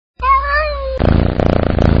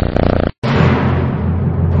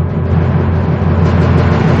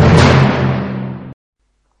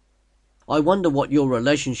I wonder what your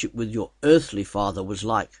relationship with your earthly father was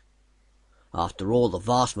like. After all, the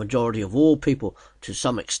vast majority of all people, to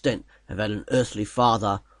some extent, have had an earthly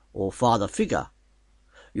father or father figure.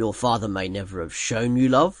 Your father may never have shown you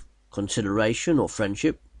love, consideration, or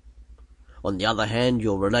friendship. On the other hand,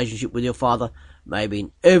 your relationship with your father may have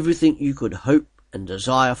been everything you could hope and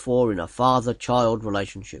desire for in a father-child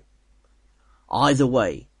relationship. Either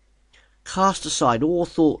way, cast aside all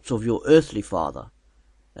thoughts of your earthly father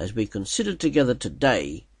as we consider together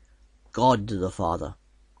today God the Father.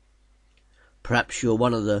 Perhaps you're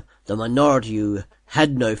one of the minority who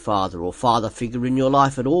had no father or father figure in your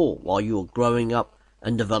life at all while you were growing up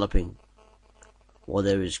and developing. Well,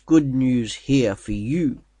 there is good news here for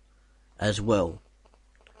you as well.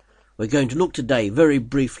 We're going to look today very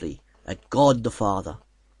briefly at God the Father.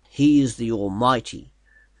 He is the Almighty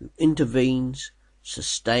who intervenes,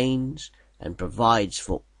 sustains, and provides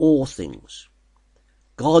for all things.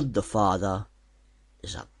 God the Father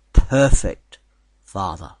is a perfect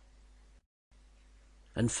Father.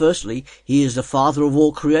 And firstly, he is the Father of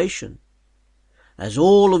all creation. As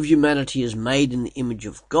all of humanity is made in the image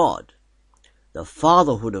of God, the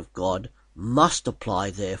fatherhood of God must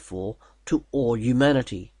apply, therefore, to all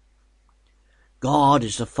humanity. God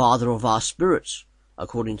is the Father of our spirits,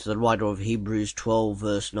 according to the writer of Hebrews 12,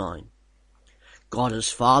 verse 9. God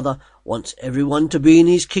as Father wants everyone to be in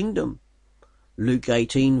his kingdom, Luke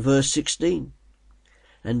 18, verse 16.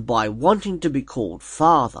 And by wanting to be called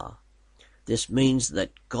Father, this means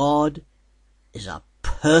that God is a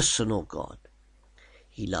personal God.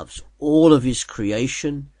 He loves all of his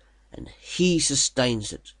creation and he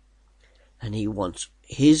sustains it. And he wants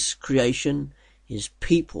his creation, his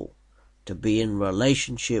people, to be in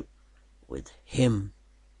relationship with him.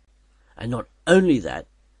 And not only that,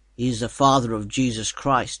 he is the Father of Jesus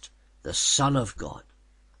Christ, the Son of God.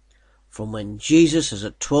 From when Jesus as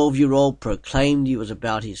a 12-year-old proclaimed he was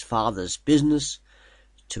about his Father's business,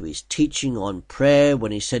 to his teaching on prayer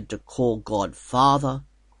when he said to call God Father,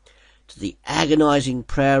 to the agonizing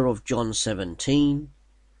prayer of John 17,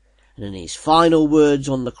 and in his final words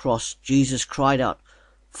on the cross, Jesus cried out,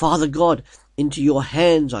 "Father God, into your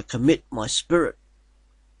hands I commit my spirit."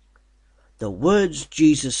 The words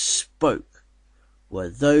Jesus spoke were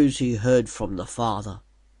those he heard from the Father.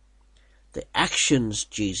 The actions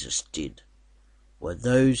Jesus did were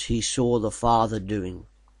those he saw the Father doing.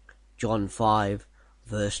 John 5,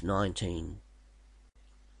 verse 19.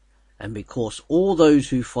 And because all those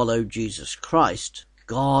who follow Jesus Christ,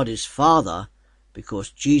 God is Father,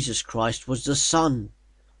 because Jesus Christ was the Son.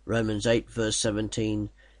 Romans 8, verse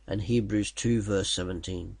 17, and Hebrews 2, verse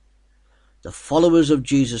 17. The followers of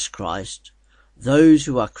Jesus Christ, those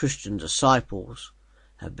who are Christian disciples,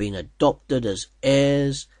 have been adopted as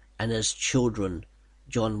heirs and as children,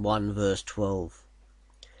 John 1, verse 12.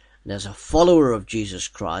 And as a follower of Jesus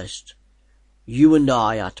Christ, you and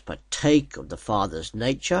I are to partake of the Father's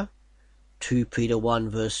nature, 2 Peter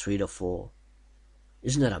 1, verse 3-4.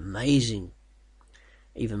 Isn't that amazing?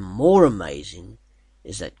 Even more amazing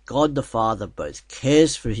is that God the Father both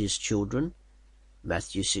cares for his children,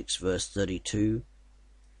 Matthew 6, verse 32,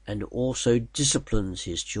 and also disciplines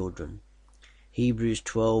his children, Hebrews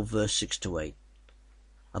 12, verse 6-8.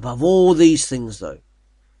 Above all these things, though,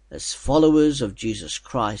 as followers of Jesus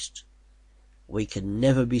Christ, we can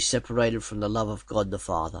never be separated from the love of God the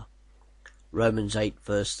Father, Romans 8,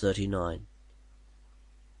 verse 39.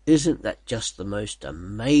 Isn't that just the most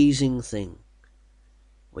amazing thing?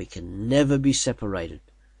 We can never be separated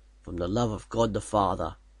from the love of God the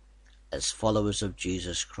Father as followers of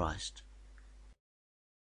Jesus Christ.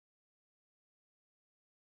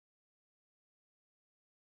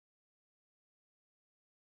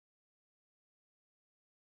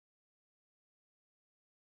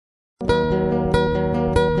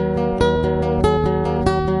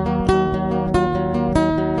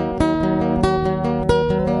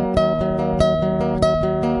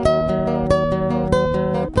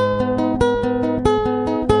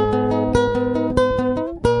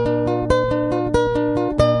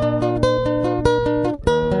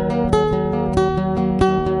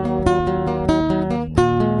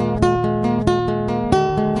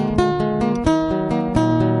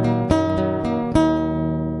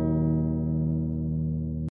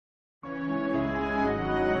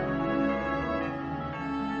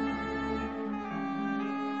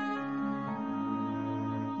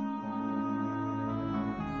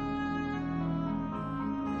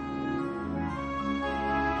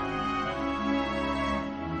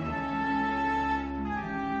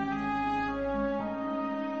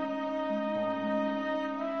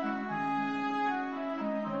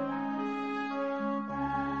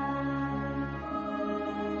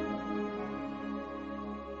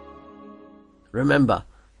 Remember,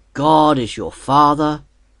 God is your Father,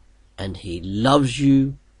 and He loves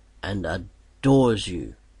you and adores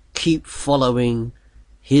you. Keep following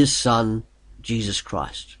His Son, Jesus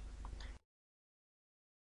Christ.